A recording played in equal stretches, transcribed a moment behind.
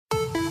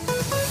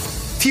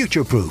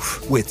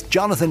Futureproof with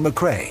Jonathan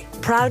McCrea.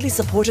 Proudly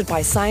supported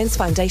by Science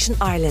Foundation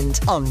Ireland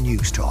on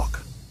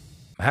Newstalk.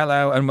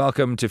 Hello and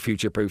welcome to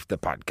Futureproof, the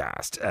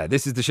podcast.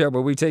 This is the show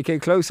where we take a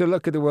closer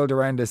look at the world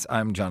around us.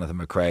 I'm Jonathan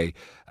McCrea.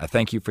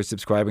 Thank you for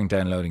subscribing,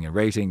 downloading and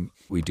rating.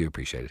 We do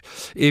appreciate it.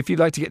 If you'd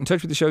like to get in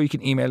touch with the show, you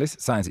can email us,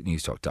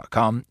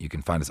 science@newstalk.com. You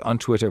can find us on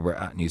Twitter. We're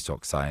at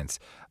Newstalk Science.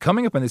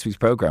 Coming up on this week's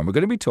programme, we're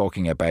going to be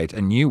talking about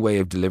a new way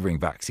of delivering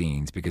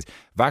vaccines, because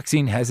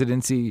vaccine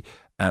hesitancy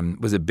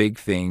was a big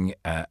thing,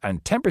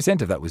 and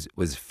 10% of that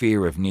was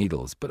fear of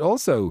needles, but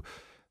also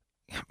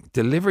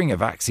delivering a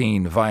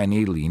vaccine via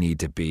needle. You need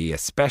to be a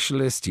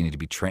specialist. You need to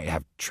be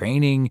have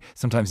training.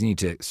 Sometimes you need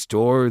to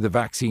store the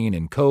vaccine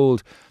in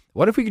cold.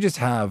 What if we could just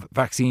have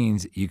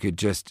vaccines you could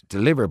just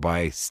deliver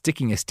by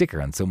sticking a sticker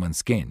on someone's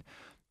skin?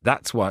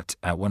 That's what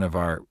one of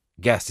our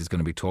guests is going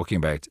to be talking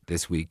about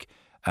this week.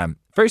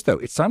 First, though,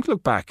 it's time to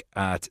look back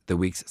at the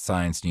week's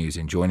science news.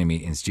 And joining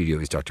me in studio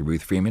is Dr.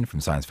 Ruth Freeman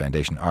from Science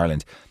Foundation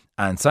Ireland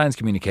and science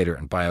communicator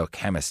and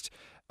biochemist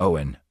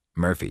Eoin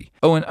Murphy.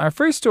 Eoin, our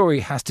first story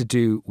has to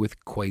do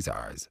with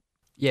quasars.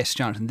 Yes,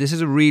 Jonathan, this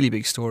is a really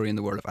big story in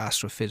the world of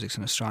astrophysics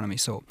and astronomy.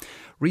 So,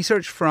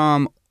 research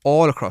from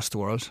all across the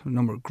world,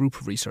 a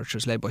group of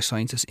researchers led by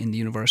scientists in the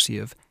University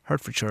of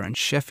Hertfordshire and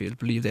Sheffield,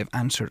 believe they've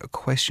answered a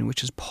question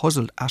which has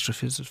puzzled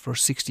astrophysicists for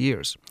 60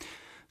 years.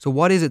 So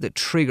what is it that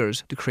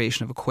triggers the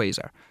creation of a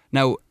quasar?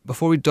 Now,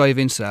 before we dive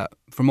into that,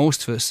 for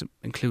most of us,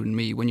 including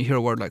me, when you hear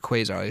a word like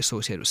quasar, I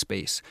associate it with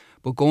space.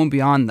 But going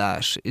beyond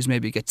that is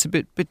maybe it gets a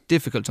bit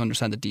difficult to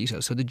understand the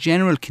details. So the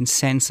general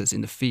consensus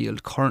in the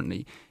field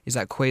currently is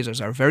that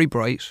quasars are very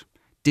bright,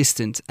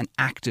 distant and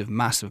active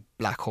massive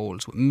black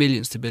holes with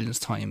millions to billions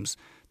times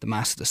the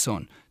mass of the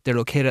sun. They're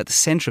located at the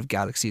centre of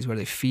galaxies where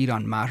they feed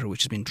on matter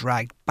which has been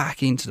dragged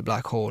back into the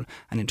black hole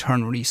and in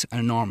turn release an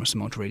enormous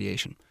amount of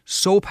radiation.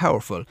 So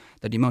powerful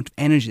that the amount of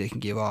energy they can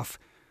give off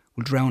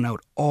will drown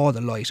out all the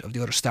light of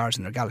the other stars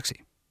in their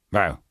galaxy.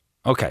 Wow.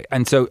 Okay.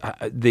 And so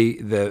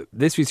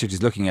this research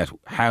is looking at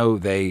how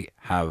they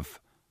have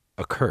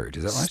occurred.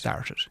 Is that right?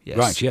 Started, yes.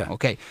 Right, yeah.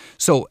 Okay.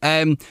 So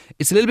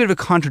it's a little bit of a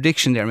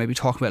contradiction there, maybe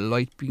talking about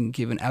light being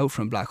given out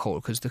from a black hole,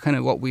 because the kind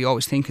of what we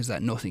always think is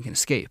that nothing can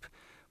escape.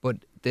 But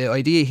the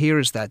idea here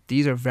is that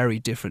these are very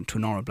different to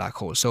a normal black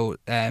hole. So,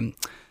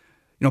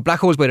 black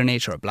holes by their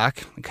nature are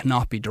black and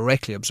cannot be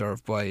directly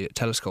observed by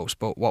telescopes.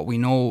 But what we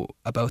know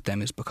about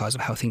them is because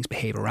of how things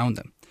behave around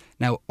them.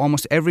 Now,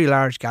 almost every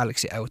large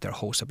galaxy out there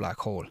hosts a black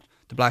hole.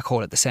 The black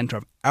hole at the centre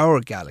of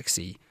our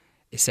galaxy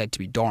is said to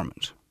be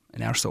dormant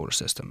in our solar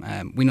system.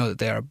 We know that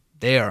they are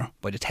there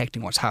by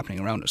detecting what's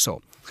happening around us.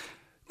 So,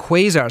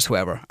 quasars,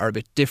 however, are a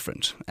bit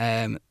different.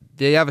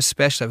 They have a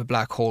special type of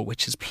black hole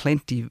which is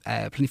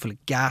plentiful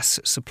of gas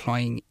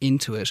supplying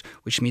into it,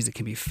 which means it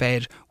can be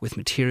fed with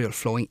material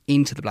flowing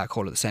into the black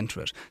hole at the centre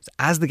of it. So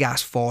as the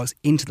gas falls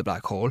into the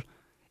black hole,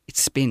 it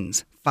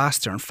spins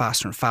faster and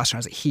faster and faster.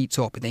 As it heats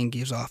up, it then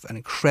gives off an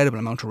incredible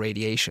amount of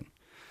radiation.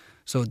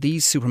 So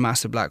these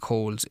supermassive black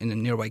holes in the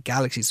nearby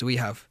galaxies that we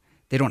have,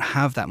 they don't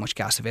have that much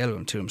gas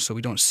available to them, so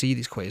we don't see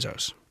these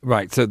quasars.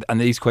 Right. So,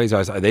 and these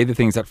quasars, are they the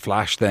things that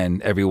flash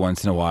then every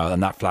once in a while,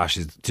 and that flash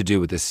is to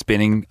do with the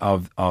spinning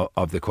of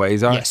the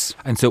quasar? Yes.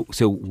 And so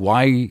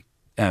why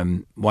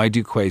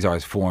do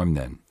quasars form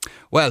then?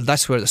 Well,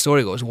 that's where the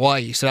story goes.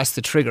 Why? So that's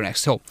the trigger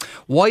next. So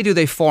why do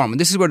they form? And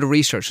this is where the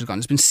research has gone.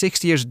 There's been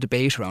 60 years of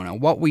debate around it.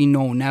 And what we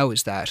know now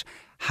is that,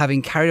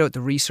 having carried out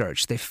the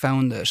research, they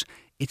found that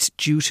it's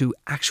due to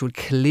actual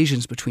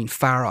collisions between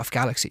far-off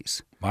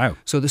galaxies. Wow.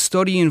 So the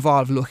study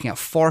involved looking at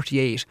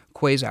 48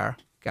 quasars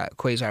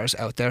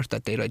out there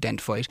that they'd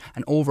identified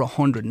and over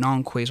 100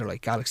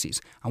 non-quasar-like galaxies.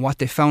 And what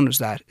they found was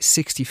that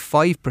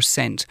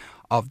 65%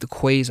 of the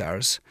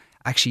quasars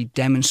actually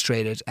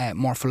demonstrated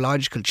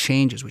morphological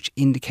changes which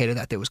indicated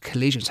that there was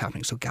collisions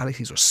happening. So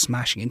galaxies were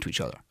smashing into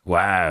each other.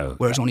 Wow.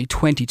 Whereas only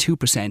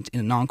 22%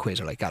 in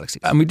non-quasar-like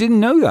galaxies. And we didn't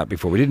know that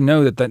before. We didn't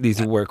know that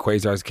these are where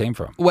quasars came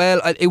from. Well,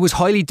 it was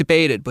highly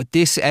debated, but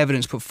this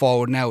evidence put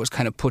forward now has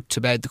kind of put to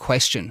bed the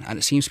question, and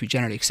it seems to be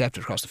generally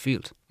accepted across the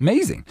field.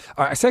 Amazing.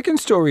 Our second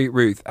story,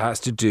 Ruth,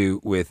 has to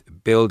do with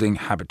building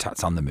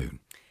habitats on the moon.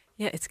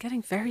 Yeah, it's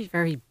getting very,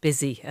 very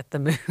busy at the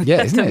moon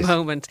at the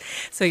moment.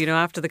 So,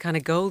 after the kind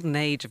of golden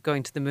age of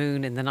going to the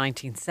moon in the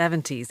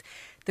 1970s,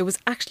 there was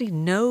actually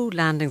no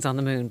landings on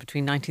the moon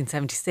between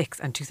 1976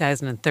 and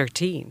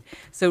 2013.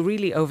 So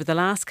really over the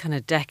last kind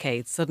of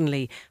decade,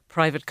 suddenly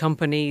private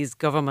companies,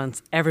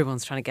 governments,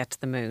 everyone's trying to get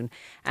to the moon.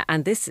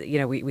 And this,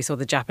 we saw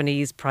the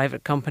Japanese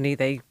private company,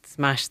 they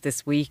smashed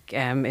this week.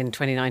 In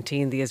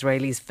 2019, the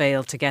Israelis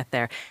failed to get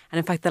there. And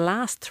in fact, the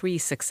last 3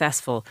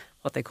 successful,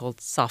 what they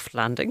called soft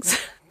landings,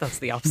 that's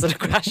the opposite of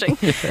crashing,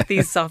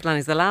 these soft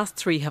landings, the last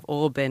 3 have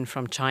all been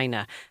from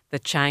China, the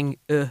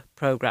Chang'e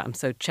program.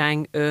 So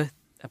Chang'e,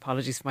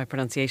 apologies for my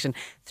pronunciation,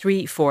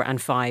 3, 4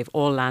 and 5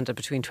 all landed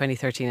between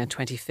 2013 and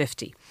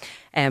 2050.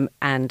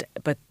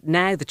 But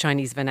now the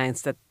Chinese have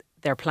announced that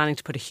they're planning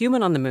to put a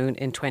human on the moon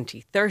in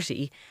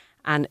 2030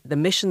 And the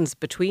missions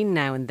between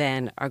now and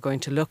then are going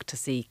to look to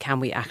see, can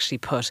we actually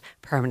put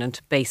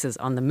permanent bases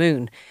on the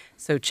moon?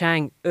 So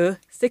Chang'e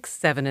 6,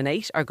 7 and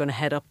 8 are going to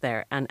head up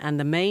there. And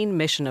the main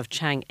mission of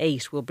Chang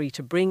 8 will be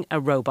to bring a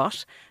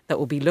robot that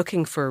will be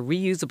looking for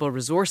reusable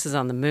resources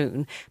on the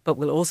moon, but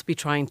will also be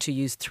trying to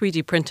use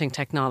 3D printing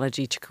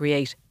technology to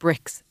create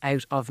bricks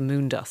out of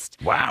moon dust.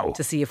 Wow.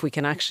 To see if we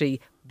can actually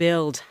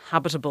build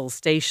habitable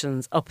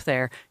stations up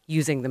there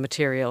using the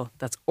material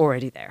that's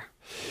already there.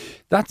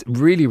 That's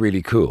really,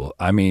 really cool.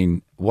 I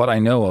mean, what I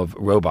know of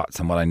robots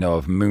and what I know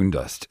of moon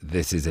dust,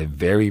 this is a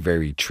very,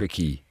 very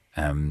tricky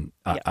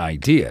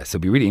idea. So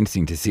it'd be really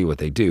interesting to see what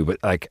they do. But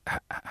like,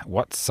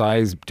 what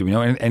size, do we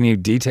know any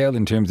detail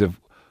in terms of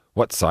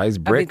what size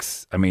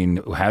bricks? I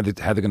mean how they're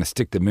going to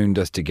stick the moon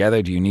dust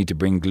together? Do you need to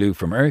bring glue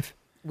from Earth?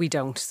 We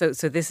don't. So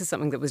this is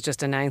something that was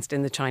just announced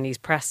in the Chinese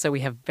press, so we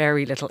have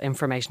very little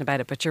information about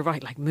it. But you're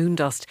right, like moon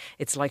dust,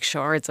 it's like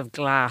shards of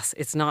glass.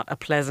 It's not a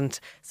pleasant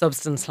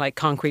substance like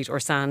concrete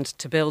or sand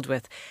to build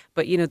with.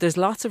 But, you know, there's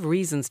lots of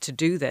reasons to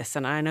do this.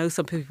 And I know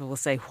some people will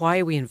say, why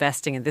are we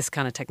investing in this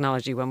kind of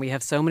technology when we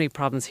have so many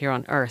problems here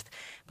on Earth?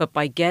 But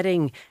by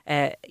getting,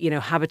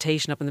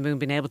 habitation up on the moon,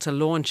 being able to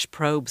launch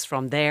probes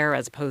from there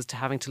as opposed to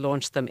having to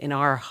launch them in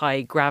our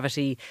high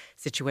gravity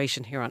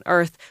situation here on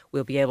Earth,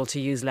 we'll be able to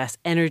use less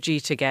energy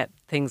to get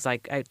things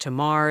like out to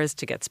Mars,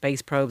 to get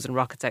space probes and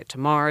rockets out to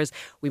Mars.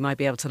 We might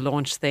be able to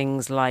launch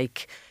things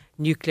like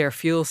nuclear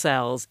fuel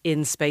cells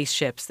in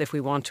spaceships if we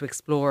want to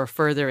explore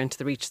further into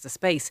the reaches of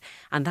space.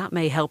 And that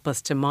may help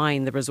us to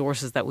mine the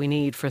resources that we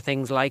need for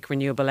things like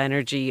renewable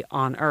energy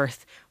on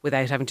Earth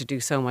without having to do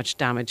so much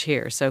damage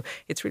here. So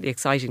it's really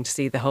exciting to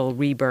see the whole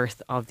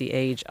rebirth of the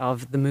age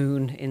of the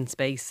moon in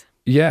space.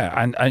 Yeah,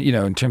 and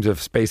in terms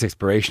of space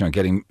exploration or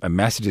getting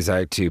messages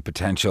out to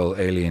potential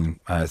alien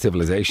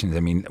civilizations, I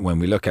mean, when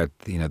we look at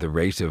the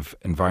rate of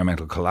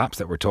environmental collapse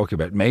that we're talking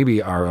about,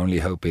 maybe our only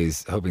hope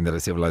is hoping that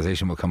a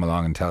civilization will come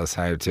along and tell us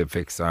how to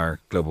fix our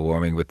global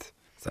warming with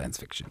science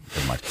fiction.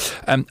 Never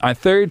mind. Our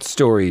third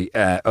story,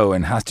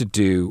 Owen, has to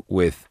do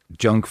with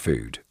junk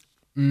food.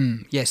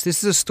 Yes,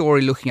 this is a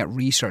story looking at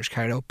research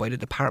carried out by the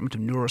Department of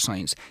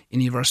Neuroscience in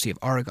the University of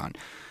Oregon.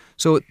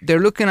 So they're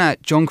looking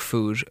at junk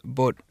food,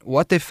 but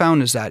what they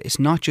found is that it's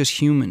not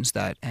just humans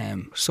that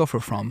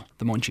suffer from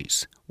the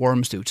munchies.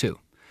 Worms do too.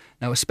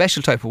 Now, a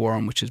special type of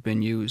worm which has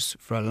been used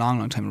for a long,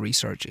 long time in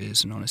research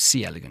is known as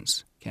C.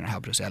 elegans,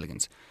 Caenorhabditis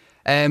elegans.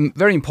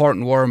 Very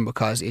important worm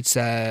because it's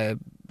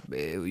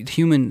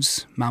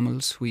humans,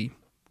 mammals, we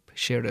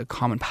shared a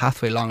common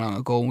pathway long, long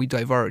ago and we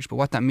diverged. But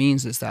what that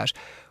means is that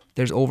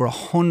there's over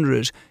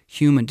 100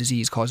 human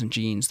disease-causing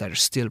genes that are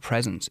still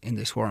present in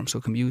this worm, so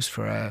it can be used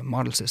for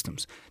model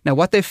systems. Now,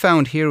 what they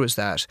found here was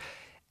that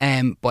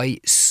by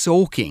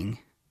soaking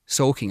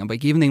and by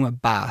giving them a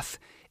bath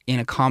in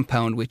a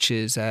compound which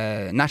is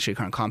a naturally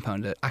occurring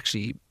compound that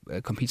actually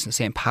competes in the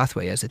same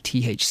pathway as the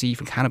THC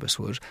from cannabis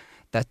would,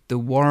 that the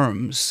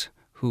worms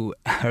who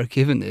are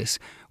given this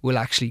will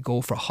actually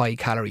go for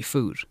high-calorie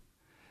food.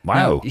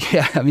 Wow.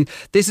 Now, I mean,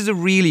 this is a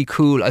really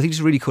cool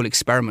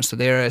experiment. So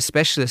they're a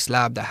specialist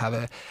lab that have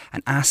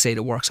an assay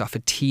that works off a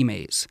tea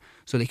maze.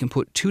 So they can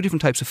put two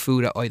different types of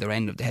food at either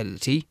end of the head of the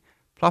tea,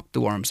 plop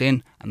the worms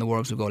in, and the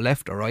worms will go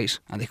left or right,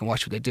 and they can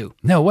watch what they do.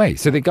 No way.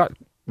 So they got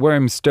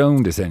worms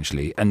stoned,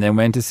 essentially, and then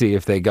went to see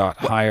if they got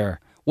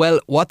higher. Well,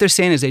 what they're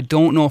saying is they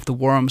don't know if the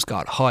worms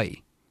got high.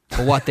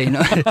 But what they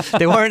know,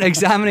 they weren't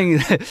examining.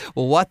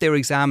 Well, what they were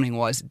examining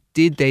was,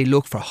 did they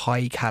look for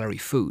high-calorie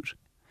food?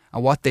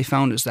 And what they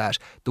found is that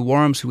the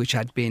worms which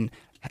had been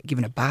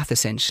given a bath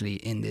essentially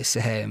in this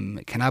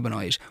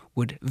cannabinoid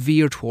would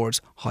veer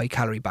towards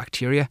high-calorie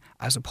bacteria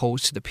as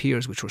opposed to the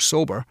peers which were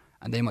sober,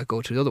 and they might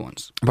go to the other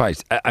ones.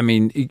 Right. I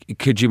mean,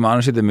 could you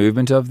monitor the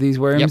movement of these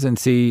worms and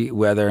see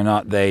whether or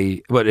not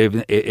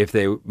if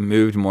they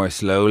moved more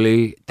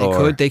slowly?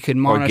 They could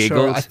monitor.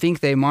 Giggled? I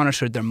think they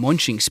monitored their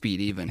munching speed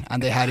even,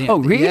 and they had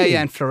really?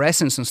 and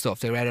fluorescence and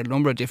stuff. They had a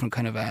number of different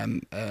kind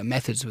of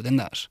methods within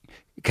that.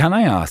 Can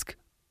I ask,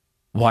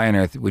 why on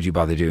earth would you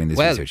bother doing this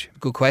research?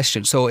 Good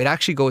question. So it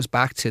actually goes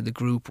back to the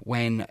group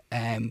when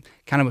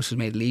cannabis was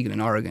made legal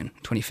in Oregon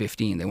in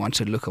 2015. They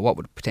wanted to look at what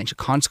would potential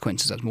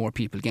consequences as more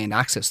people gained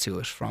access to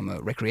it from a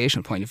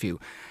recreational point of view.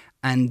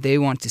 And they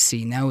want to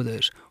see now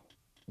that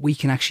we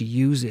can actually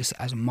use this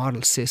as a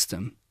model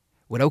system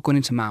without going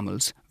into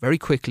mammals very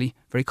quickly,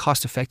 very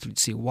cost effectively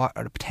to see what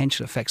are the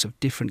potential effects of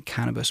different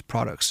cannabis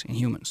products in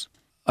humans.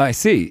 I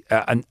see.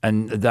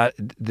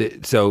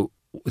 So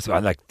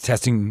like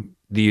testing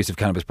the use of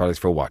cannabis products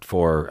for what?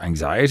 For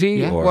anxiety?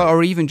 Yeah.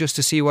 Or even just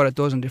to see what it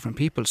does on different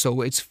people. So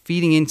it's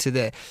feeding into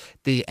the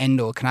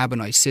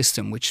endocannabinoid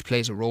system, which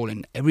plays a role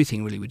in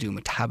everything really we do,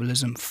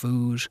 metabolism,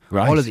 food,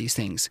 all of these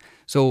things.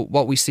 So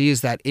what we see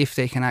is that if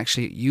they can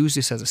actually use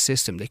this as a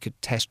system, they could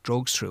test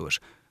drugs through it.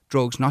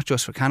 Drugs not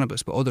just for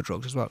cannabis, but other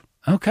drugs as well.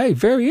 Okay,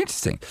 very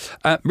interesting.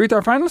 Ruth,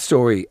 our final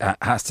story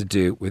has to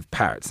do with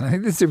parrots. And I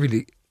think this is a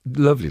really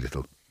lovely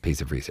little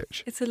piece of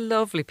research. It's a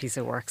lovely piece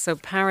of work. So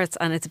parrots,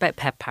 and it's about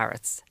pet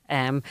parrots.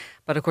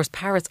 But of course,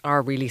 parrots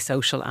are really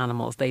social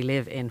animals. They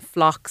live in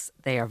flocks.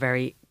 They are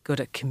very good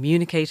at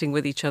communicating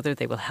with each other.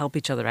 They will help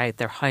each other out.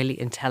 They're highly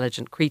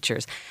intelligent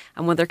creatures.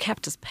 And when they're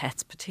kept as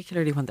pets,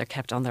 particularly when they're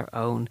kept on their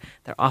own,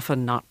 they're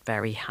often not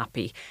very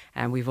happy.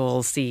 And we've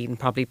all seen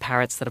probably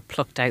parrots that have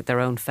plucked out their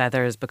own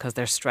feathers because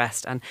they're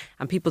stressed. And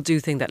people do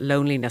think that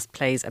loneliness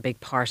plays a big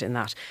part in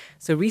that.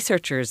 So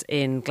researchers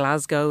in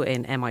Glasgow,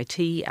 in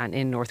MIT and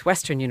in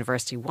Northwestern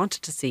University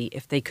wanted to see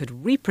if they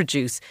could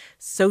reproduce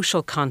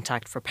social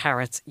contact for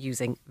parrots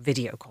using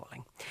video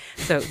calling.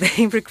 So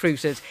they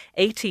recruited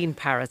 18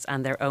 parrots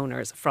and their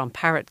owners from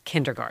Parrot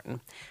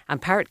Kindergarten.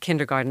 And Parrot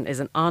Kindergarten is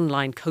an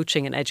online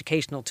coaching and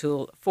educational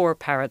tool for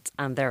parrots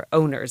and their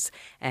owners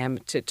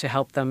to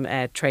help them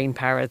train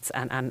parrots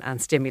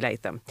and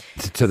stimulate them.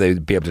 So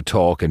they'd be able to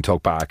talk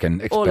back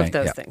and explain. All of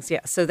those things,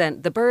 yeah. So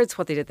then the birds,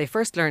 what they did, they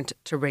first learned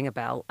to ring a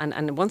bell.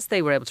 And once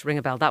they were able to ring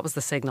a bell, that was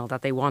the signal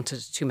that they wanted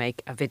to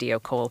make a video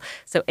call.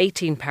 So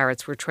 18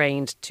 parrots were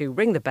trained to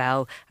ring the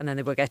bell, and then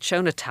they would get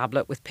shown a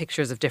tablet with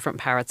pictures of different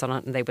parrots on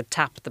it, and they would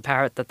tap the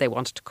parrot that they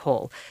wanted to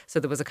call. So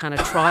there was a kind of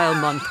trial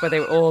month where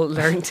they all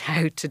learned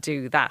how to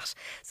do that.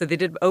 So they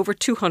did over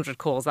 200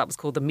 calls. That was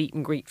called the meet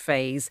and greet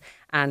phase,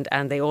 and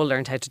they all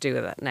learned how to do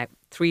that. Now,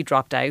 3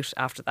 dropped out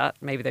after that.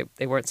 Maybe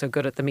they weren't so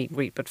good at the meet and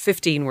greet, but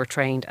 15 were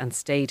trained and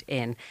stayed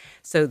in.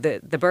 So the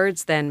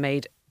birds then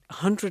made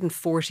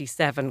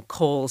 147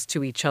 calls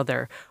to each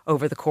other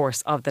over the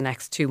course of the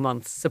next 2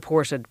 months,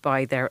 supported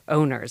by their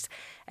owners.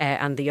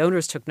 And the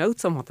owners took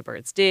notes on what the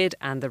birds did,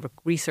 and the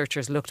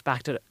researchers looked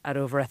back at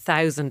over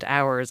 1,000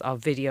 hours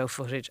of video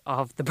footage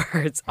of the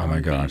birds on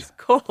these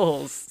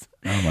calls.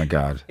 Oh my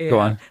God. Yeah. Go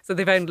on. So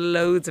they found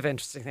loads of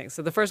interesting things.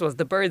 So the first was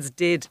the birds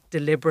did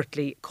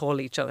deliberately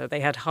call each other. They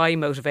had high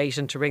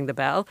motivation to ring the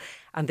bell,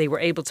 and they were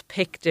able to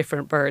pick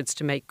different birds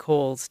to make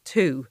calls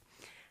to.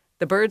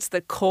 The birds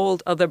that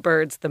called other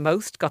birds the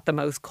most got the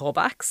most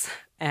callbacks.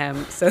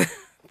 So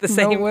the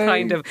same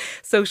kind of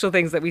social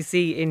things that we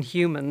see in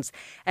humans.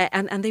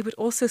 And they would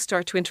also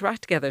start to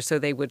interact together. So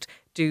they would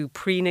do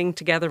preening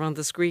together on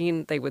the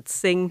screen. They would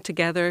sing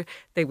together.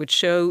 They would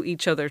show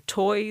each other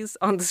toys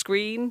on the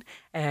screen.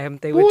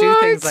 They would do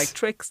things like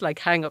tricks, like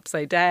hang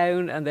upside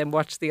down and then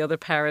watch the other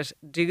parrot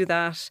do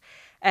that.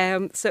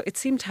 So it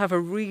seemed to have a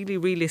really,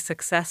 really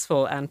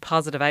successful and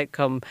positive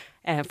outcome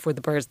for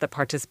the birds that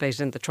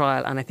participated in the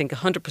trial. And I think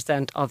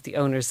 100% of the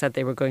owners said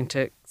they were going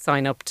to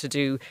sign up to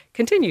do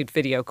continued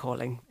video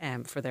calling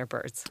for their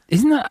birds.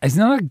 Isn't that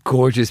a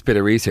gorgeous bit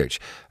of research?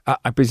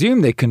 I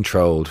presume they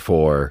controlled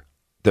for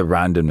the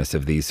randomness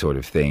of these sort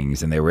of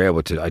things, and they were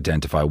able to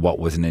identify what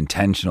was an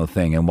intentional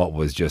thing and what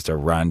was just a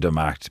random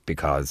act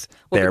because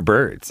they're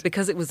birds.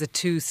 Because it was a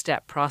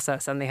 2-step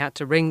process, and they had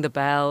to ring the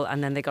bell,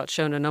 and then they got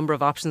shown a number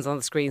of options on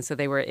the screen, so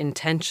they were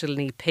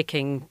intentionally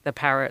picking the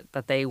parrot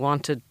that they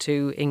wanted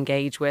to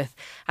engage with.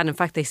 And in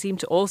fact, they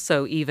seemed to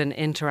also even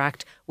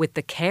interact with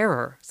the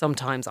carer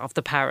sometimes of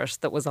the parrot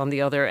that was on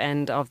the other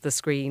end of the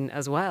screen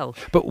as well.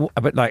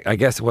 But like, I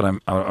guess what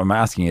I'm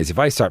asking is, if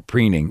I start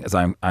preening as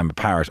I'm a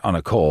parrot on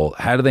a call,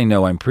 how do they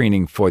know I'm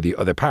preening for the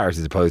other parrot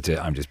as opposed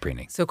to I'm just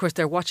preening? So of course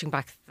they're watching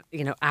back,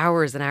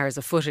 hours and hours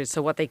of footage.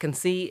 So what they can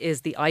see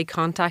is the eye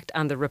contact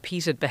and the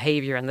repeated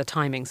behaviour and the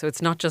timing. So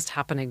it's not just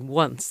happening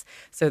once.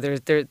 So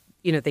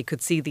they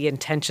could see the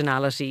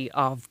intentionality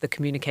of the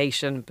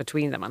communication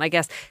between them. And I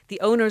guess the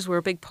owners were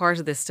a big part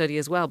of this study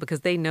as well,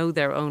 because they know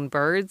their own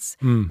birds.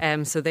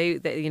 So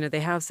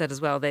they have said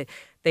as well,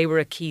 they were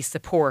a key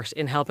support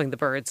in helping the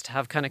birds to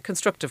have kind of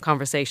constructive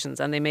conversations.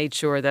 And they made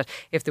sure that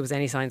if there was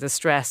any signs of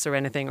stress or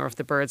anything, or if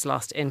the birds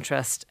lost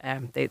interest,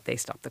 they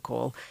stopped the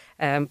call.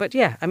 But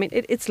yeah, I mean,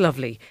 it's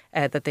lovely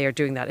that they are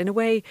doing that. In a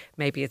way,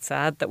 maybe it's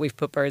sad that we've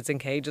put birds in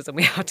cages and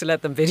we have to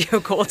let them video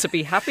call to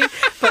be happy.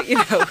 But,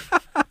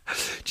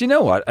 Do you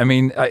know what? I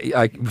mean,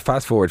 I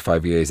fast forward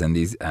 5 years and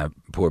these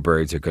poor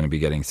birds are going to be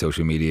getting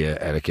social media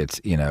etiquette,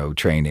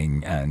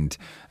 training, and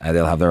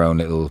they'll have their own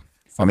little...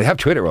 Well, they have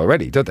Twitter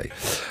already, don't they?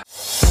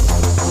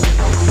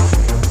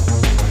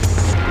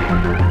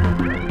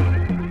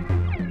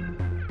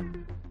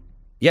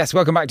 Yes,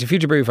 welcome back to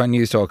Futureproof on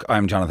Newstalk.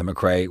 I'm Jonathan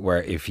McCrea,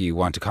 where if you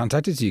want to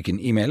contact us, you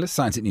can email us,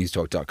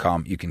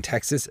 science@newstalk.com. You can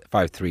text us,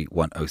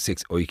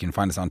 53106, or you can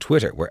find us on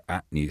Twitter. We're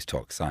at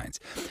Newstalk Science.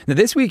 Now,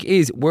 this week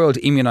is World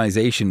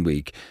Immunisation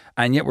Week,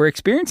 and yet we're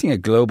experiencing a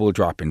global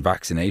drop in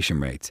vaccination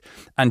rates.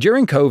 And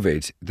during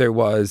COVID, there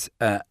was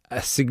a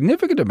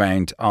significant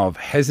amount of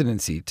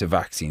hesitancy to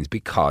vaccines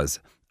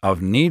because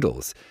of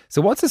needles.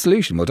 So what's the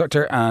solution? Well,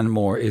 Dr. Anne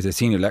Moore is a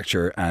senior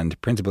lecturer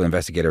and principal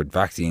investigator at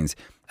vaccines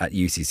at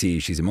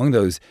UCC. She's among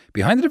those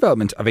behind the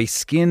development of a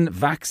skin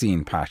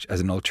vaccine patch as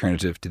an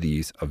alternative to the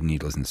use of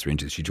needles and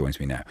syringes. She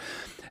joins me now.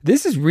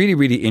 This is really,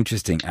 really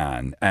interesting,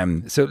 Anne.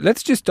 So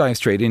let's just dive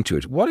straight into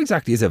it. What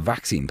exactly is a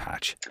vaccine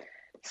patch?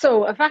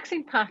 So a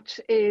vaccine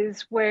patch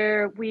is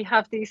where we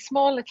have these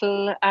small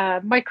little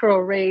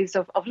microarrays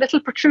of little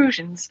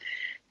protrusions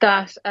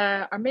that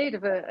are made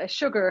of a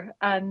sugar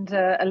and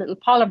a little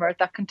polymer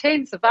that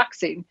contains the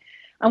vaccine.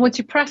 And once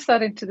you press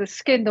that into the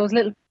skin, those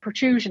little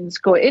protrusions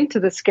go into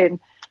the skin,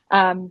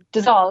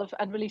 dissolve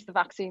and release the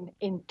vaccine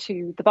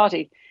into the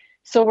body.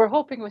 So we're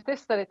hoping with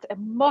this that it's a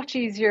much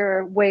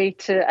easier way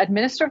to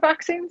administer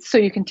vaccines. So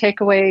you can take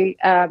away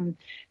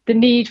the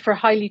need for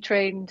highly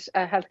trained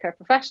healthcare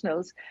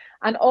professionals.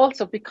 And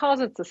also because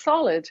it's a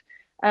solid,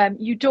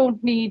 you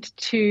don't need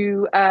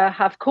to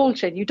have cold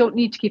chain. You don't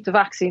need to keep the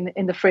vaccine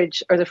in the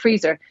fridge or the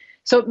freezer.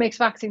 So it makes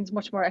vaccines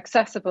much more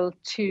accessible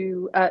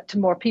to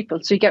more people.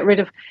 So you get rid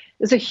of,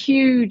 there's a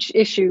huge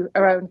issue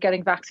around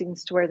getting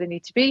vaccines to where they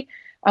need to be.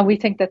 And we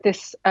think that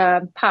this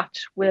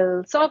patch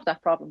will solve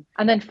that problem.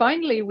 And then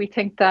finally, we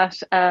think that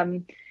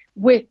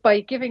by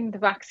giving the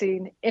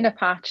vaccine in a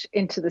patch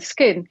into the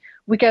skin,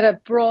 we get a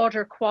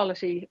broader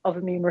quality of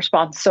immune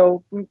response.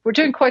 So we're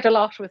doing quite a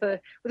lot with a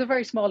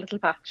very small little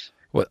patch.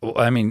 Well,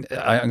 I mean,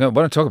 I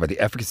want to talk about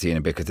the efficacy in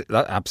it because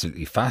that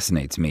absolutely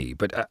fascinates me.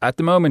 But at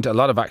the moment, a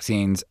lot of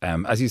vaccines,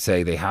 as you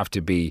say, they have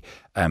to be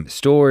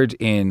stored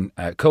in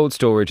cold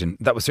storage. And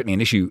that was certainly an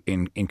issue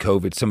in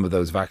COVID. Some of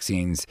those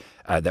vaccines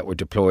that were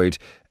deployed,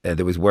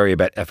 there was worry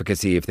about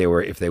efficacy if they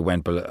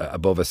went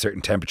above a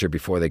certain temperature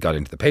before they got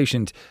into the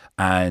patient.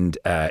 And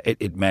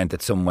it meant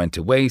that some went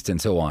to waste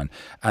and so on.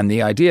 And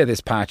the idea of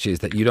this patch is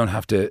that you don't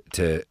have to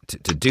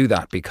do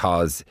that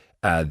because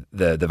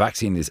the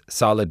vaccine is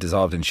solid,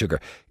 dissolved in sugar.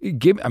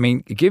 Give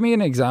me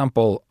an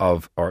example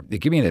of, or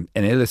give me an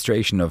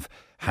illustration of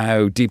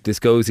how deep this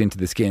goes into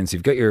the skin. So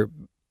you've got your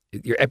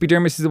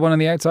epidermis is the one on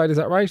the outside, is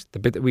that right? The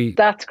bit that we...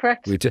 That's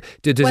correct.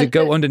 Does it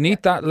go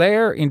underneath that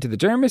layer into the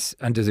dermis,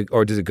 and does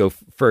it go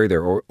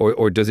further,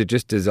 or does it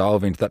just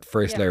dissolve into that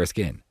first layer of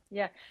skin?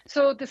 Yeah.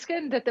 So the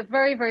skin, the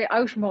very, very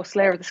outermost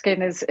layer of the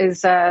skin is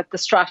the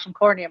stratum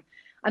corneum,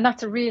 and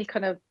that's a real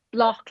kind of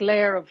block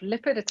layer of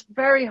lipid. It's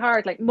very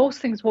hard. Like most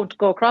things won't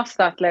go across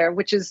that layer,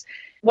 which is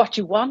what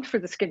you want for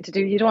the skin to do.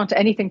 You don't want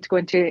anything to go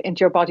into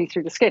your body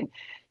through the skin.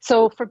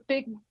 So for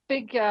big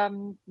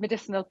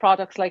medicinal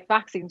products like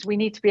vaccines, we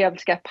need to be able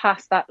to get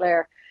past that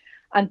layer.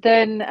 And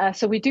then,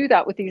 so we do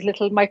that with these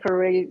little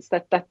microarrays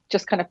that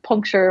just kind of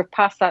puncture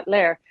past that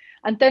layer.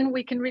 And then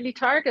we can really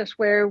target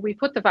where we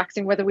put the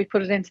vaccine, whether we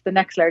put it into the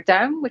next layer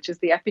down, which is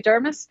the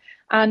epidermis,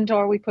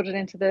 or we put it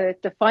into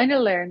the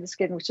final layer in the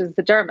skin, which is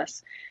the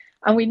dermis.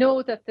 And we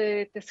know that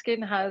the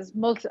skin has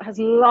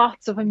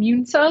lots of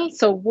immune cells.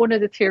 So one of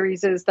the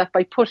theories is that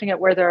by putting it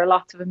where there are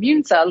lots of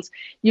immune cells,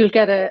 you'll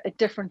get a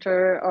different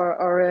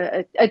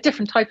or a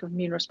different type of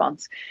immune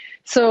response.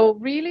 So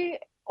really,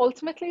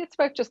 ultimately, it's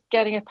about just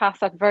getting it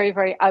past that very,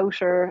 very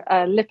outer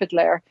lipid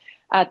layer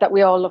that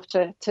we all love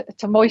to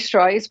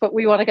moisturize, but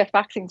we want to get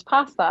vaccines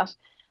past that.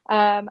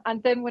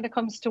 And then when it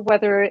comes to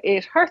whether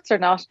it hurts or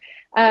not,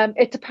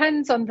 it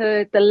depends on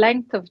the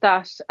length of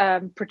that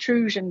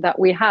protrusion that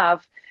we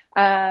have.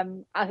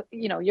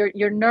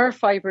 Your nerve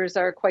fibers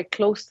are quite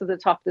close to the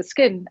top of the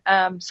skin.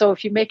 So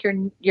if you make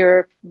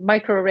your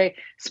microarray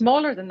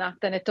smaller than that,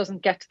 then it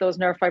doesn't get to those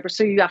nerve fibers.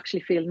 So you actually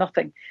feel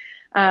nothing.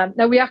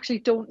 Now, we actually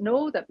don't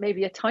know that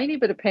maybe a tiny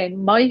bit of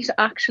pain might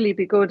actually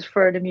be good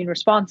for an immune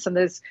response. And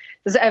there's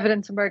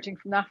evidence emerging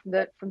from that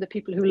from the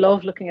people who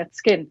love looking at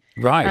skin.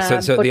 Right.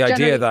 So the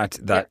idea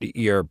that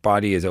your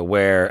body is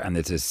aware and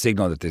it's a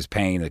signal that there's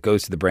pain that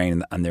goes to the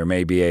brain, and there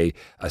may be a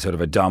sort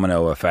of a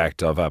domino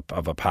effect of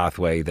a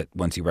pathway that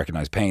once you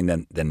recognize pain,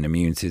 then the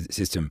immune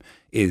system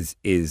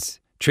is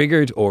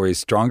triggered or is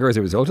stronger as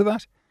a result of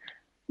that?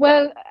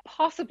 Well,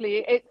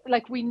 possibly.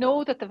 We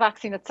know that the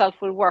vaccine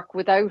itself will work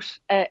without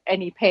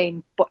any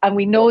pain, and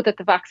we know that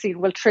the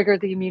vaccine will trigger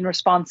the immune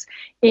response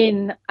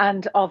in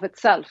and of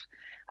itself.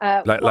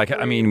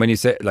 When you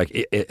say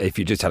if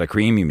you just had a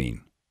cream, you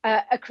mean?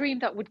 A cream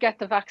that would get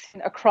the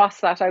vaccine across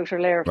that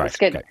outer layer of the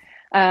skin.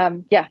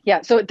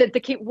 Okay. So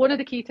one of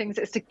the key things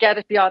is to get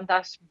it beyond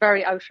that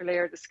very outer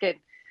layer of the skin.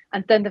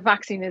 And then the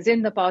vaccine is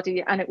in the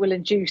body and it will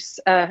induce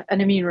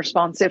an immune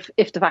response if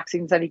the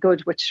vaccine's any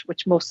good, which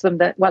most of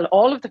them,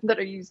 all of them that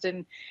are used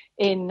in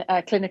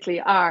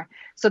clinically are.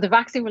 So the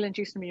vaccine will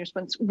induce an immune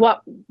response.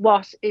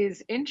 What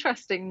is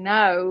interesting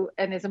now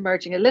and is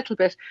emerging a little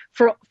bit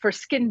for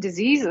skin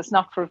diseases,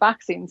 not for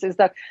vaccines, is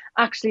that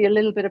actually a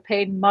little bit of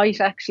pain might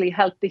actually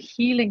help the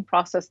healing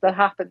process that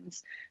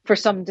happens for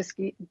some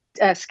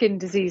skin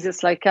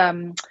diseases like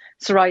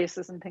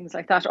psoriasis and things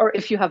like that, or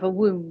if you have a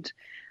wound.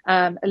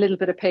 A little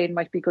bit of pain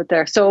might be good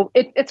there. So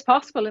it's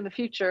possible in the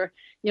future,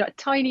 a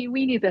tiny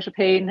weeny bit of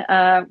pain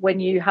when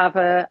you have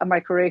a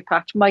microarray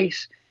patch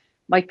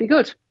might be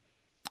good.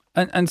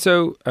 And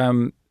so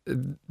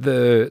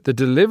the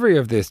delivery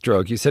of this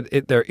drug, you said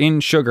they're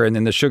in sugar and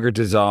then the sugar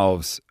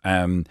dissolves,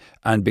 and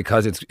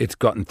because it's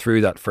gotten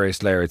through that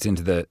first layer, it's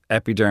into the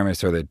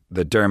epidermis or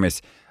the dermis,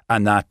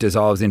 and that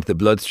dissolves into the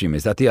bloodstream.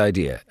 Is that the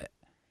idea?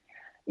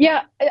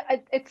 Yeah,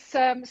 it's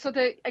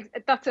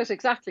that's it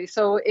exactly.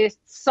 So it's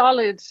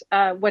solid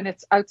when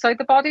it's outside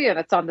the body and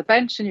it's on the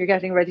bench and you're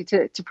getting ready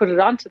to put it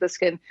onto the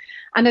skin.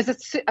 And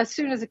as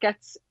soon as it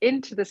gets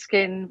into the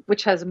skin,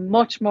 which has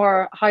much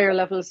more higher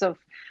levels of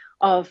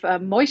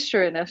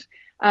moisture in it,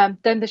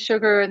 then the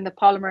sugar and the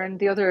polymer and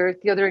the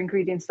other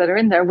ingredients that are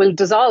in there will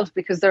dissolve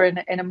because they're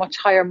in a much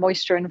higher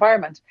moisture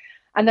environment.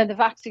 And then the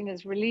vaccine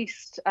is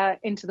released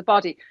into the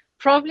body.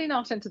 Probably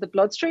not into the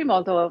bloodstream,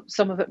 although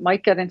some of it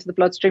might get into the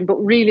bloodstream, but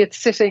really it's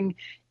sitting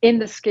in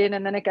the skin,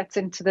 and then it gets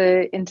into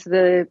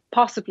the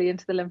possibly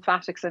into the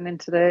lymphatics and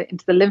into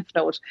the lymph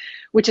node,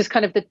 which is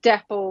kind of the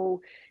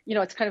depot.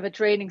 It's kind of a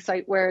draining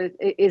site where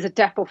it is a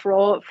depot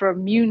for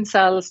immune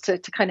cells to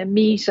kind of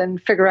meet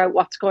and figure out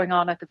what's going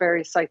on at the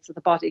various sites of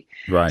the body.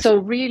 Right. So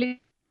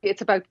really,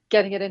 it's about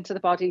getting it into the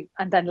body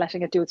and then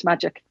letting it do its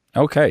magic.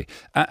 Okay.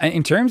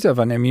 In terms of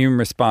an immune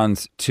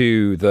response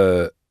to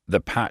the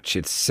patch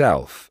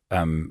itself,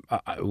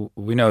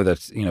 we know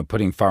that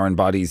putting foreign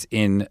bodies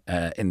in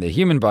the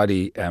human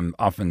body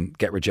often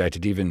get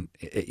rejected,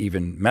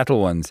 even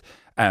metal ones.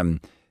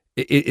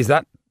 Is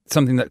that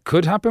something that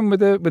could happen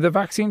with a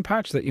vaccine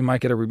patch, that you might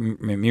get an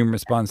immune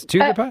response to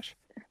the patch?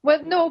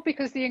 Well, no,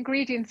 because the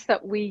ingredients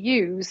that we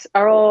use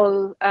are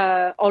all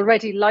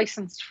already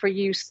licensed for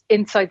use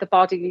inside the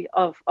body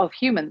of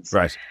humans.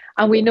 Right.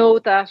 And we know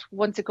that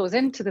once it goes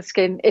into the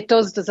skin, it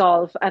does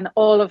dissolve, and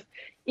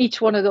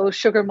each one of those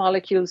sugar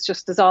molecules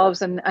just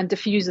dissolves and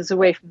diffuses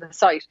away from the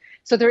site.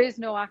 So there is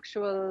no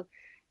actual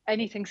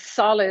anything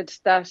solid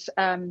that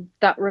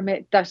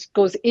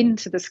goes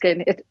into the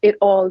skin. It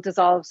all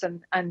dissolves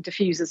and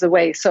diffuses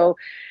away. So,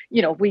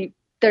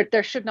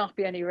 there should not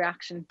be any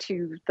reaction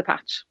to the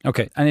patch.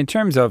 Okay, and in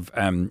terms of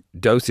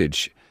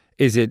dosage,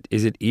 is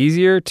it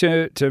easier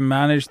to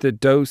manage the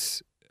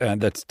dose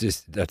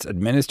that's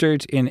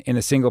administered in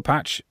a single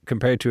patch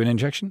compared to an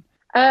injection?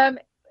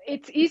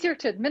 It's easier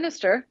to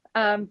administer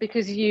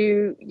because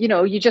you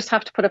just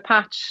have to put a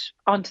patch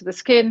onto the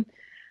skin.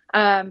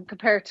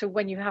 Compared to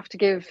when you have to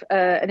give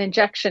an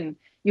injection,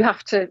 you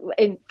have to,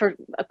 for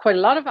quite a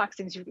lot of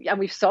vaccines, and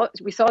we saw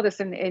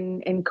this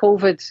in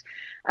COVID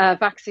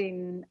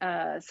vaccine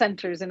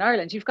centres in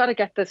Ireland. You've got to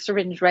get the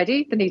syringe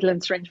ready, the needle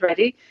and syringe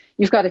ready.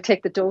 You've got to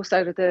take the dose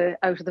out of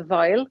the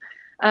vial,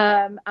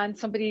 and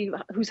somebody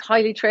who's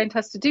highly trained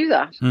has to do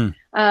that.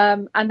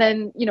 And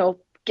then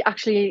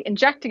actually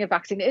injecting a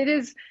vaccine, it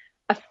is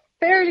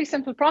fairly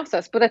simple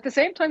process, but at the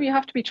same time, you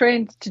have to be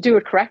trained to do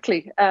it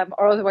correctly,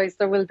 or otherwise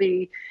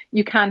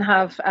you can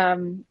have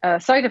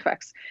side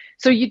effects.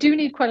 So you do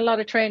need quite a lot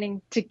of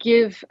training to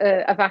give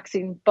a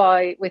vaccine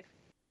with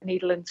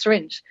needle and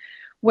syringe.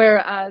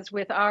 Whereas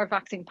with our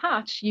vaccine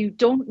patch, you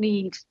don't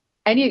need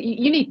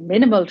you need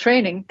minimal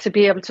training to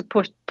be able to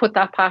put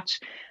that patch,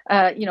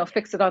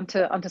 fix it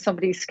onto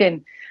somebody's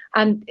skin.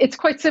 And it's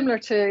quite similar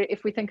to,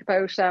 if we think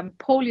about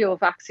polio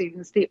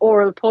vaccines, the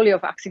oral polio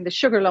vaccine, the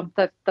sugar lump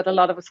that a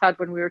lot of us had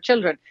when we were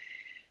children.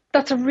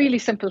 That's a really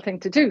simple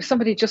thing to do.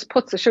 Somebody just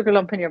puts a sugar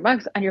lump in your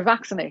mouth and you're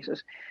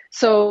vaccinated.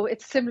 So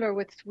it's similar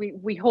with,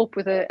 we hope,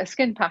 with a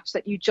skin patch,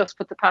 that you just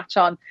put the patch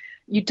on.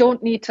 You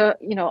don't need to,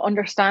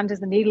 understand,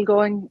 is the needle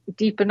going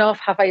deep enough?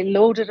 Have I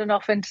loaded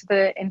enough into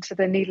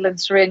the needle and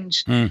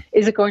syringe?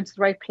 Is it going to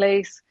the right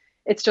place?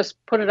 It's just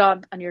put it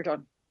on and you're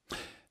done.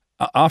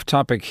 Off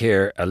topic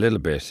here a little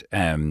bit,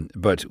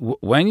 but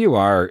when you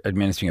are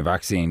administering a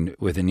vaccine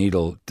with a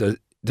needle,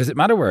 does it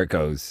matter where it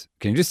goes?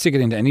 Can you just stick it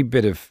into any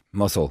bit of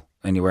muscle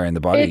anywhere in the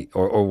body,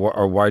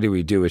 or why do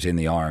we do it in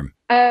the arm?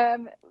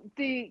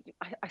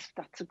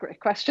 That's a great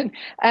question.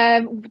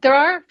 There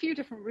are a few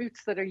different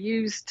routes that are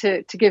used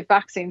to give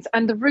vaccines,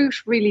 and the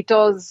route really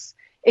does.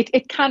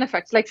 It can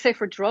affect, like say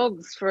for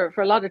drugs, for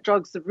a lot of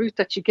drugs, the route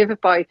that you give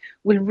it by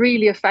will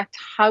really affect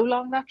how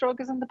long that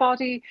drug is in the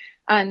body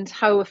and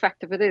how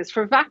effective it is.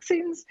 For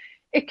vaccines,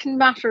 it can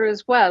matter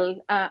as well.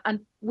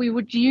 And we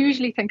would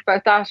usually think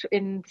about that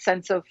in the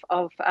sense of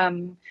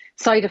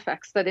side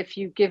effects, that if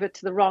you give it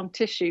to the wrong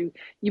tissue,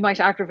 you might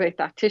aggravate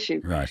that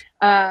tissue. Right.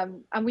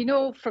 And we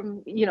know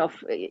from,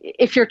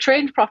 if you're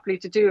trained properly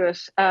to do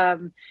it,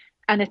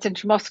 and it's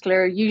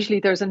intramuscular,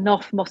 usually there's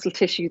enough muscle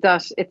tissue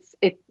that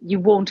you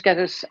won't get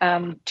it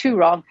too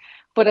wrong.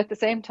 But at the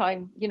same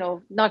time,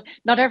 not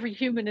every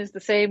human is the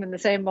same and the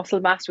same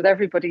muscle mass with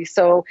everybody.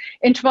 So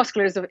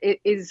intramuscular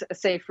is a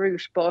safe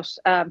route, but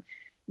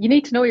you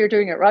need to know you're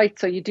doing it right.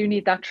 So you do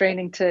need that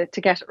training to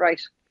get it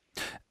right.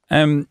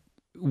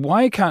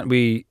 Why can't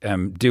we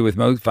do with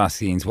most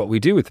vaccines what we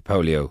do with the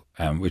polio,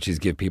 which is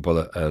give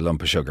people a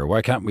lump of sugar?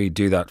 Why can't we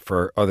do that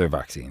for other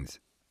vaccines?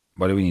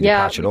 Why do we need a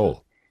patch at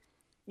all?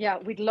 Yeah,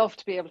 we'd love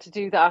to be able to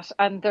do that.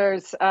 And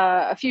there's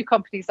a few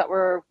companies that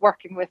we're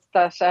working with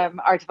that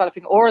are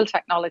developing oral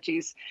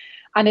technologies.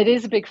 And it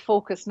is a big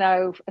focus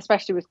now,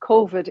 especially with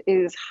COVID,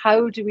 is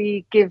how do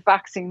we give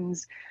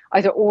vaccines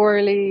either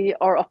orally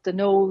or up the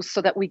nose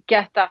so that we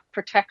get that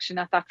protection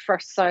at that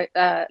first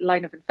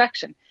line of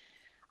infection.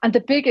 And the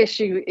big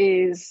issue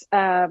is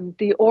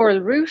the oral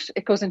route.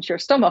 It goes into your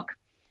stomach.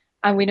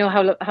 And we know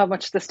how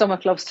much the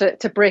stomach loves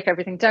to break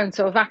everything down.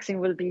 So a vaccine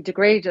will be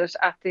degraded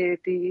at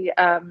the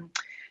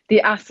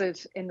acid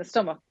in the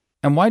stomach.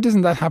 And why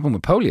doesn't that happen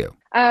with polio?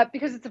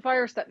 Because it's a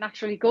virus that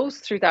naturally goes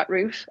through that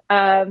route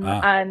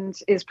and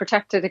is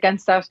protected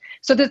against that.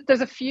 So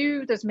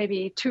there's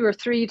maybe 2 or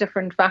 3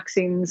 different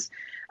vaccines,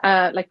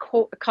 like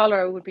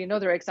cholera would be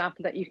another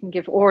example that you can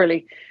give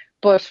orally.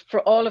 But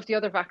for all of the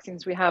other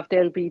vaccines we have,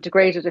 they'll be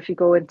degraded if you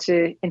go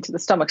into the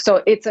stomach.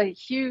 So it's a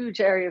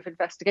huge area of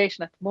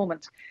investigation at the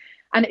moment.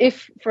 And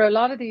if for a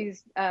lot of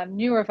these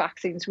newer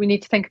vaccines, we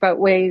need to think about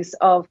ways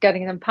of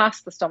getting them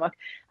past the stomach.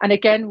 And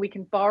again, we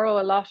can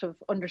borrow a lot of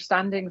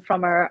understanding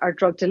from our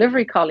drug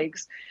delivery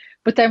colleagues.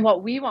 But then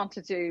what we want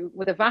to do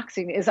with a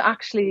vaccine is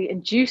actually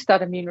induce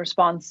that immune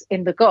response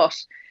in the gut.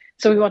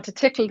 So we want to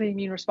tickle the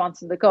immune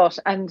response in the gut.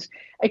 And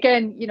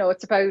again,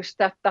 it's about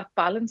that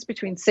balance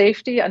between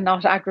safety and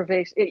not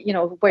aggravate,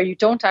 where you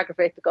don't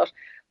aggravate the gut,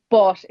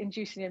 but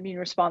inducing an immune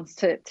response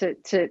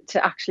to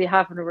actually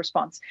having a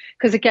response.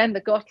 Because again,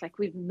 the gut, like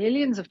we've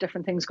millions of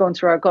different things going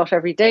through our gut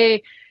every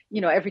day.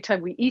 Every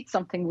time we eat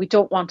something, we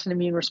don't want an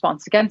immune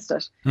response against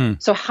it.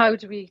 So how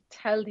do we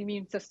tell the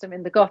immune system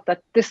in the gut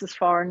that this is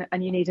foreign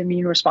and you need an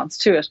immune response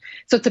to it?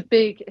 So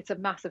it's a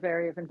massive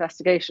area of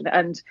investigation,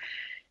 and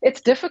it's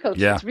difficult.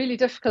 Yeah, it's really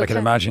difficult. I can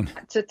imagine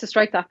to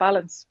strike that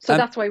balance. So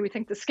that's why we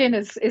think the skin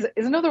is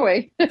another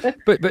way.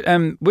 but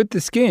with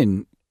the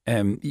skin,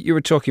 you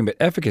were talking about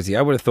efficacy.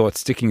 I would have thought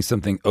sticking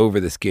something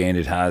over the skin,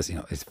 it has,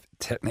 it's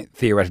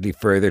theoretically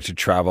further to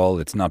travel.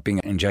 It's not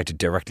being injected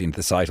directly into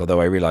the site,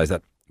 although I realise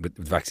that with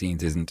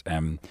vaccines isn't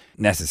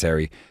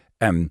necessary.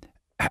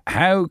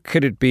 How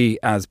could it be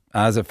as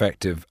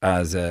effective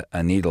as a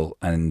needle,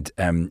 and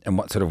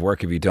what sort of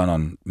work have you done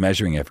on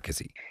measuring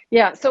efficacy?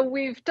 Yeah, so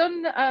we've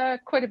done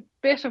quite a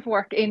bit of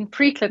work in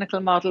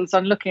preclinical models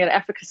on looking at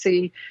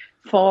efficacy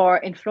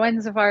for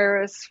influenza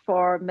virus,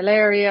 for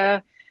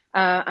malaria,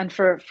 and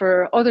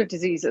for other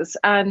diseases.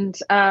 And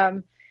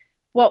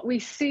what we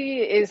see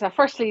is that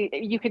firstly,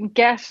 you can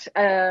get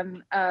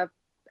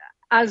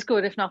as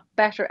good, if not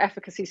better,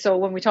 efficacy. So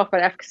when we talk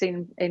about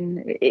efficacy,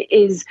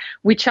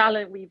 we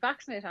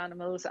vaccinate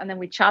animals and then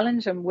we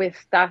challenge them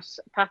with that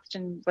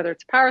pathogen, whether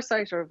it's a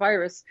parasite or a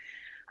virus,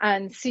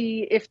 and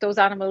see if those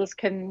animals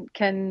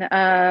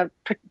are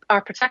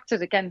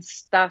protected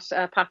against that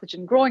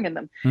pathogen growing in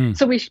them.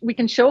 So we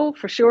can show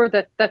for sure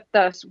that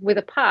with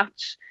a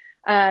patch,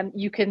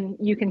 you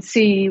can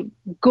see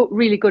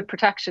really good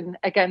protection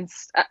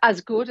against,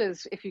 as good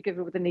as if you give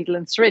it with a needle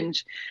and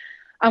syringe.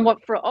 And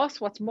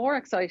what's more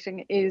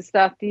exciting is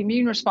that the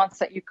immune response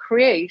that you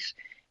create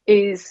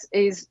is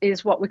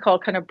what we call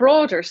kind of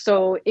broader.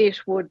 So it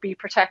would be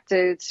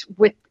protected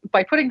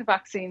by putting the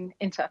vaccine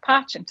into a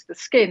patch, into the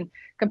skin,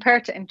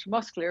 compared to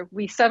intramuscular.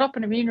 We set up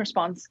an immune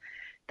response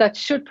that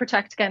should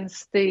protect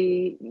against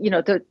and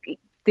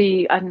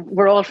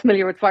we're all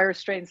familiar with virus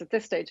strains at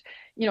this stage,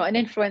 an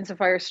influenza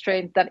virus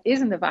strain that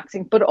is in the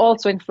vaccine, but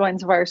also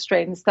influenza virus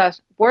strains that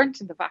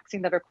weren't in the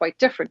vaccine that are quite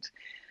different.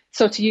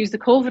 So to use the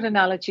COVID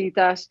analogy,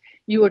 that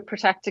you would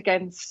protect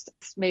against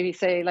maybe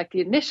say like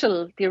the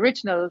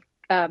original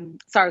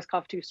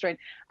SARS-CoV-2 strain,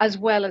 as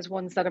well as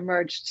ones that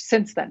emerged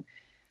since then.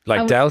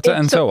 Like Delta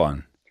and so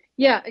on.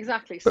 Yeah,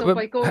 exactly. So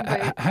by going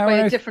by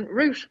a different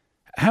route.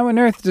 How on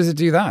earth does it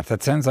do that?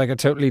 That sounds like a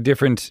totally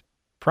different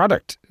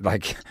product.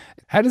 Like,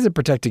 how does it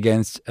protect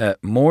against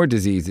more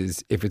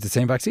diseases if it's the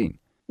same vaccine?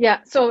 Yeah,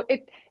 so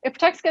it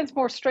protects against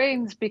more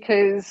strains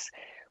because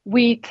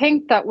we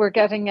think that we're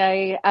getting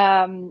a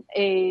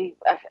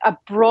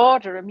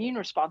broader immune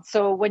response.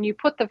 So when you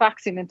put the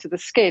vaccine into the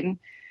skin,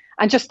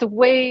 and just the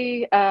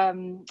way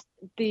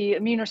the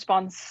immune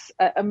response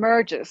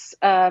emerges,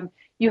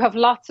 you have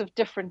lots of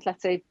different,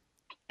 let's say,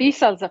 B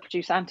cells that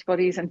produce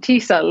antibodies and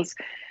T cells.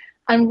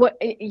 And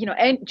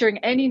during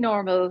any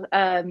normal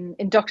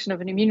induction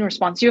of an immune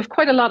response, you have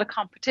quite a lot of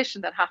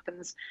competition that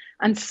happens,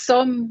 and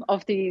some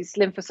of these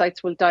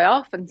lymphocytes will die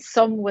off, and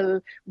some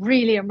will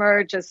really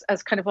emerge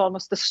as kind of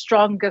almost the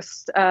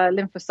strongest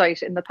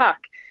lymphocyte in the pack.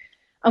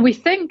 And we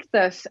think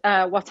that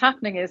what's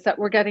happening is that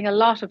we're getting a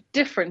lot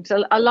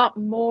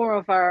more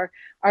of our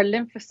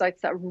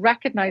lymphocytes that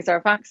recognize our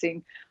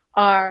vaccine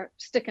are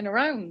sticking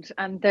around,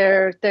 and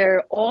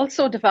they're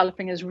also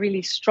developing as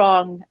really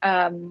strong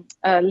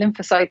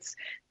lymphocytes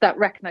that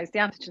recognize the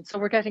antigen. So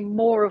we're getting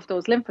more of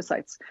those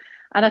lymphocytes.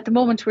 And at the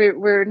moment,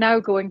 we're now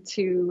going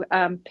to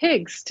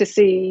pigs to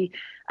see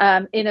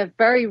in a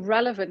very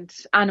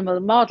relevant animal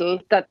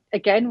model that,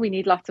 again, we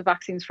need lots of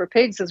vaccines for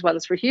pigs as well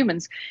as for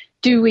humans.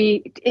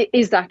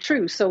 Is that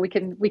true? So we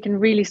can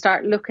really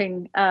start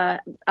looking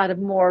at a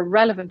more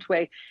relevant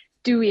way.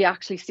 Do we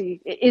actually see,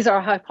 is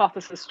our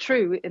hypothesis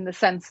true in the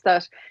sense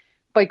that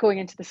by going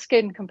into the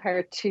skin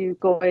compared to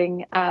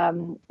going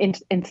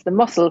into the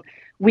muscle,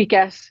 we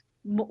get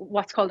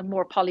what's called a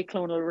more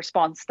polyclonal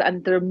response,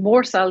 and there are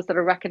more cells that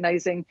are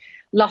recognizing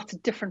lots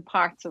of different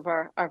parts of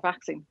our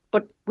vaccine.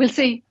 But we'll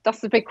see.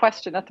 That's the big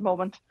question at the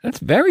moment. That's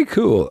very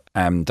cool.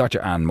 Dr.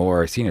 Anne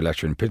Moore, Senior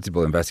Lecturer and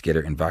Principal Investigator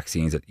in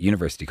Vaccines at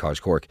University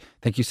College Cork.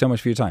 Thank you so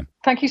much for your time.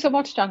 Thank you so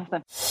much,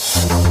 Jonathan.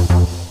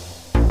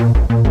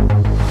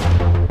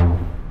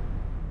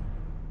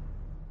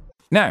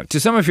 Now, to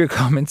some of your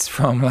comments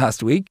from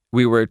last week,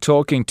 we were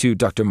talking to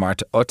Dr.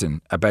 Marta Utton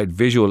about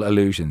visual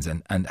illusions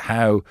and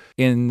how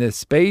in the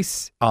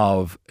space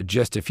of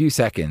just a few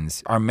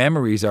seconds, our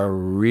memories are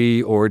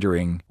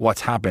reordering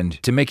what's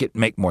happened to make it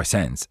make more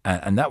sense.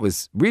 And that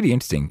was really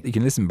interesting. You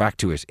can listen back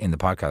to it in the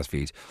podcast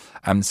feed.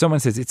 Someone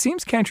says, it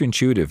seems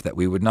counterintuitive that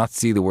we would not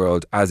see the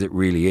world as it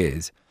really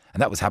is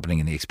And that was happening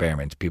in the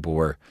experiment. People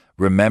were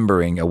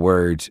remembering a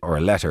word or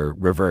a letter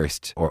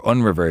reversed or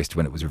unreversed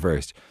when it was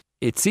reversed.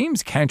 It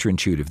seems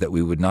counterintuitive that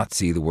we would not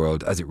see the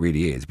world as it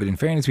really is, but in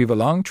fairness, we have a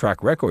long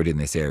track record in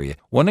this area.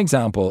 One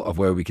example of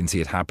where we can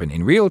see it happen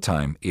in real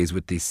time is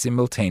with the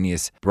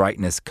simultaneous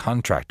brightness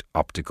contract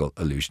optical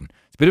illusion.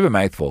 It's a bit of a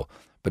mouthful,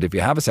 but if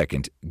you have a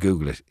second,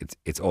 Google it.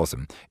 It's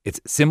awesome.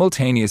 It's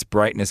simultaneous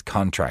brightness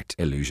contract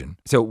illusion.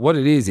 So what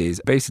it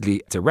is basically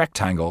it's a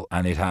rectangle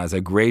and it has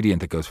a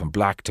gradient that goes from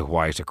black to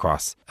white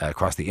across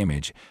the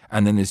image.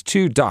 And then there's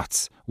two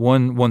dots,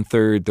 one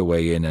third the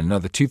way in and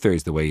another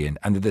 2/3 the way in.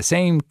 And they're the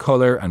same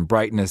color and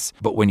brightness,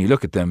 but when you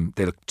look at them,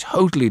 they look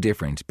totally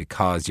different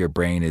because your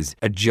brain is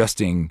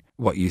adjusting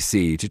what you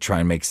see to try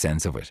and make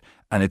sense of it.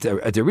 And it's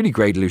a really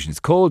great illusion. It's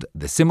called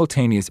the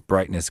simultaneous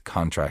brightness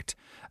contract.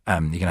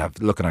 You can have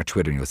a look on our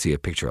Twitter and you'll see a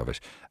picture of it.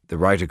 The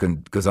writer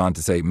goes on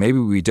to say, maybe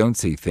we don't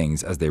see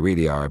things as they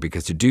really are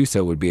because to do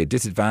so would be a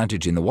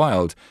disadvantage in the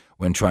wild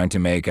when trying to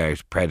make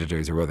out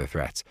predators or other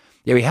threats.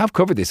 Yeah, we have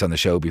covered this on the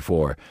show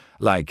before.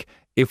 Like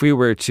if we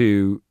were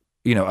to,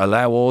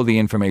 allow all the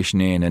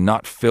information in and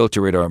not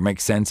filter it or make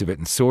sense of it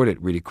and sort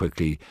it really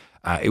quickly,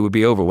 it would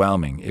be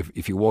overwhelming.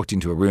 If you walked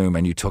into a room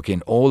and you took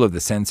in all of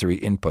the sensory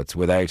inputs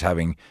without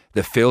having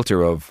the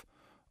filter of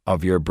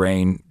your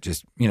brain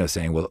just,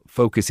 saying, well,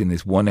 focus in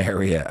this one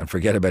area and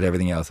forget about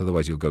everything else,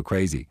 otherwise you'll go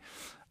crazy.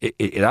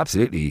 It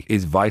absolutely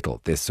is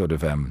vital, this sort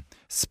of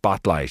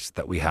spotlight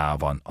that we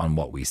have on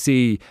what we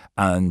see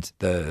and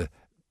the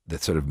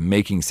sort of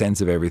making sense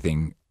of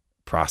everything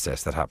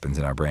process that happens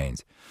in our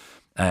brains.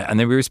 And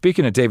then we were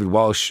speaking to David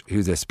Walsh,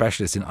 who's a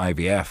specialist in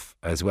IVF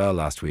as well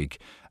last week.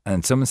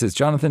 And someone says,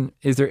 Jonathan,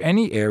 is there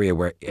any area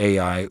where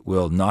AI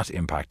will not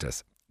impact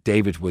us?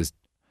 David was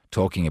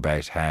talking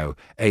about how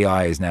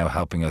AI is now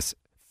helping us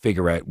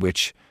figure out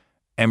which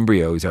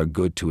embryos are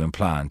good to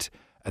implant.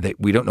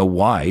 We don't know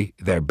why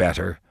they're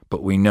better,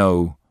 but we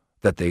know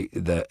that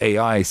the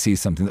AI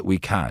sees something that we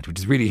can't, which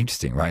is really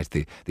interesting, right?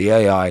 The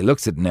AI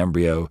looks at an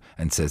embryo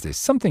and says there's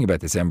something about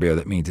this embryo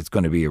that means it's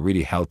going to be a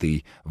really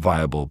healthy,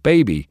 viable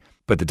baby.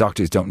 But the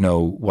doctors don't know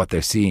what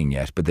they're seeing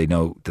yet, but they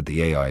know that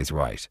the AI is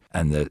right.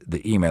 And the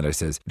emailer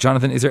says,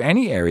 Jonathan, is there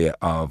any area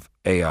of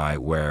AI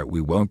where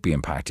we won't be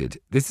impacted?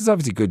 This is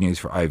obviously good news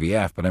for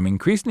IVF, but I'm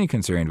increasingly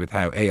concerned with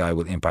how AI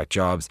will impact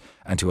jobs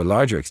and to a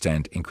larger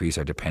extent increase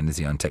our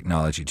dependency on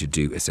technology to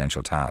do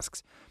essential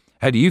tasks.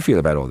 How do you feel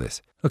about all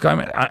this? Look, I'm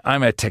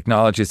a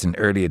technologist and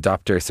early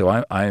adopter,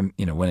 so I'm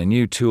when a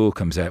new tool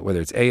comes out,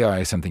 whether it's AI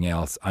or something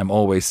else, I'm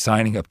always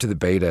signing up to the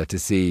beta to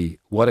see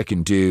what it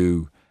can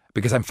do,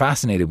 because I'm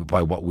fascinated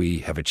by what we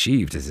have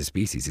achieved as a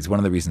species. It's one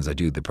of the reasons I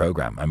do the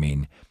program. I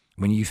mean,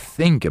 when you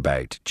think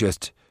about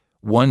just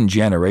one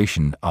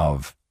generation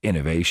of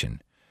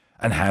innovation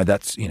and how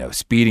that's,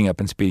 speeding up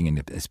and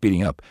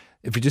speeding up.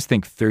 If you just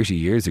think 30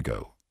 years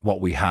ago,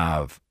 what we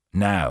have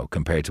now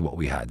compared to what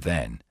we had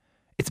then,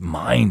 it's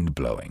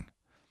mind-blowing.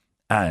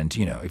 And,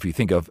 if you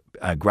think of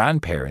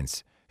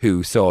grandparents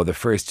who saw the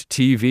first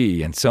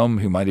TV and some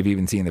who might have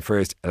even seen the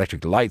first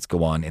electric lights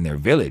go on in their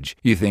village,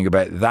 you think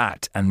about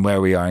that and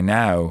where we are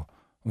now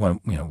when,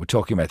 we're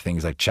talking about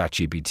things like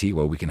ChatGPT,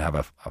 where we can have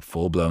a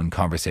full-blown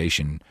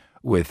conversation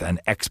with an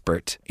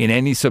expert in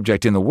any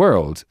subject in the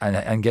world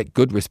and get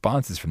good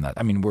responses from that.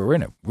 I mean, we're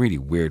in a really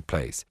weird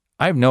place.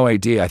 I have no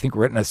idea. I think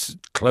we're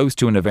close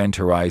to an event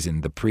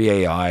horizon, the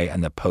pre-AI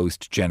and the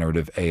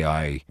post-generative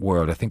AI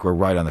world. I think we're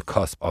right on the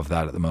cusp of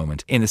that at the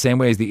moment. In the same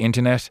way as the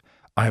internet,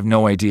 I have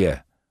no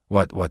idea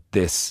what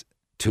this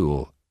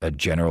tool, a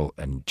general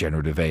and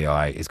generative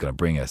AI, is going to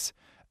bring us,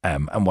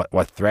 and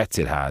what threats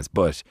it has.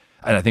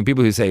 And I think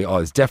people who say,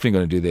 it's definitely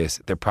going to do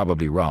this, they're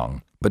probably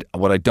wrong. But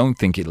what I don't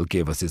think it'll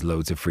give us is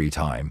loads of free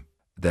time.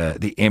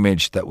 The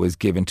image that was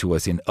given to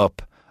us in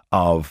Up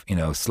of,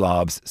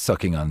 slobs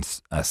sucking on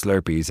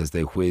Slurpees as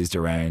they whizzed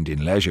around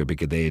in leisure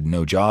because they had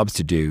no jobs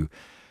to do,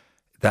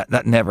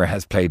 that never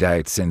has played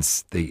out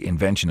since the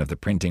invention of the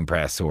printing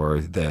press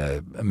or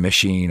the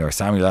machine or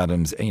Samuel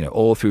Adams.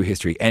 All through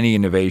history, any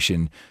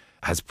innovation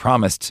has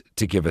promised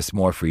to give us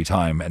more free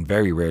time and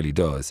very rarely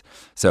does.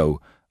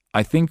 So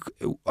I think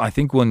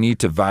we'll need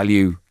to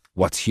value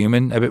what's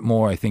human a bit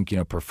more. I think,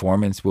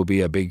 performance will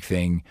be a big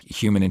thing.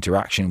 Human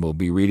interaction will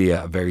be really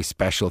a very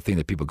special thing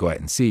that people go out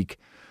and seek.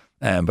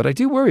 But I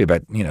do worry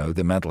about,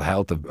 the mental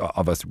health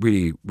of us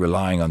really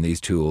relying on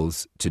these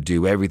tools to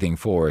do everything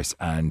for us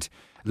and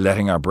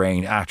letting our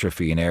brain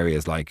atrophy in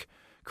areas like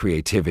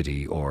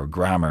creativity or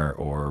grammar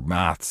or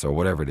maths or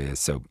whatever it is.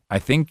 So I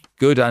think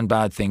good and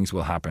bad things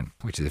will happen,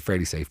 which is a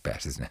fairly safe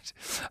bet, isn't it?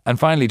 And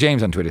finally,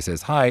 James on Twitter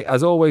says, hi,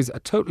 as always,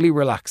 a totally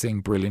relaxing,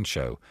 brilliant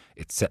show.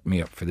 It set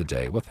me up for the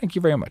day. Well, thank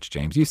you very much,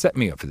 James. You set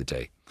me up for the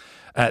day.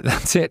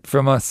 That's it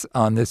from us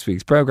on this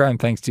week's programme.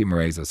 Thanks to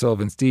Mairead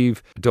O'Sullivan,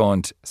 Steve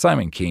Daunt,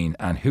 Simon Keane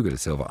and Hugo de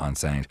Silva on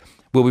sound.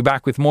 We'll be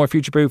back with more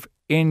Futureproof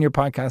in your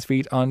podcast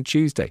feed on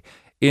Tuesday.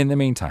 In the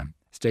meantime,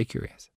 stay curious.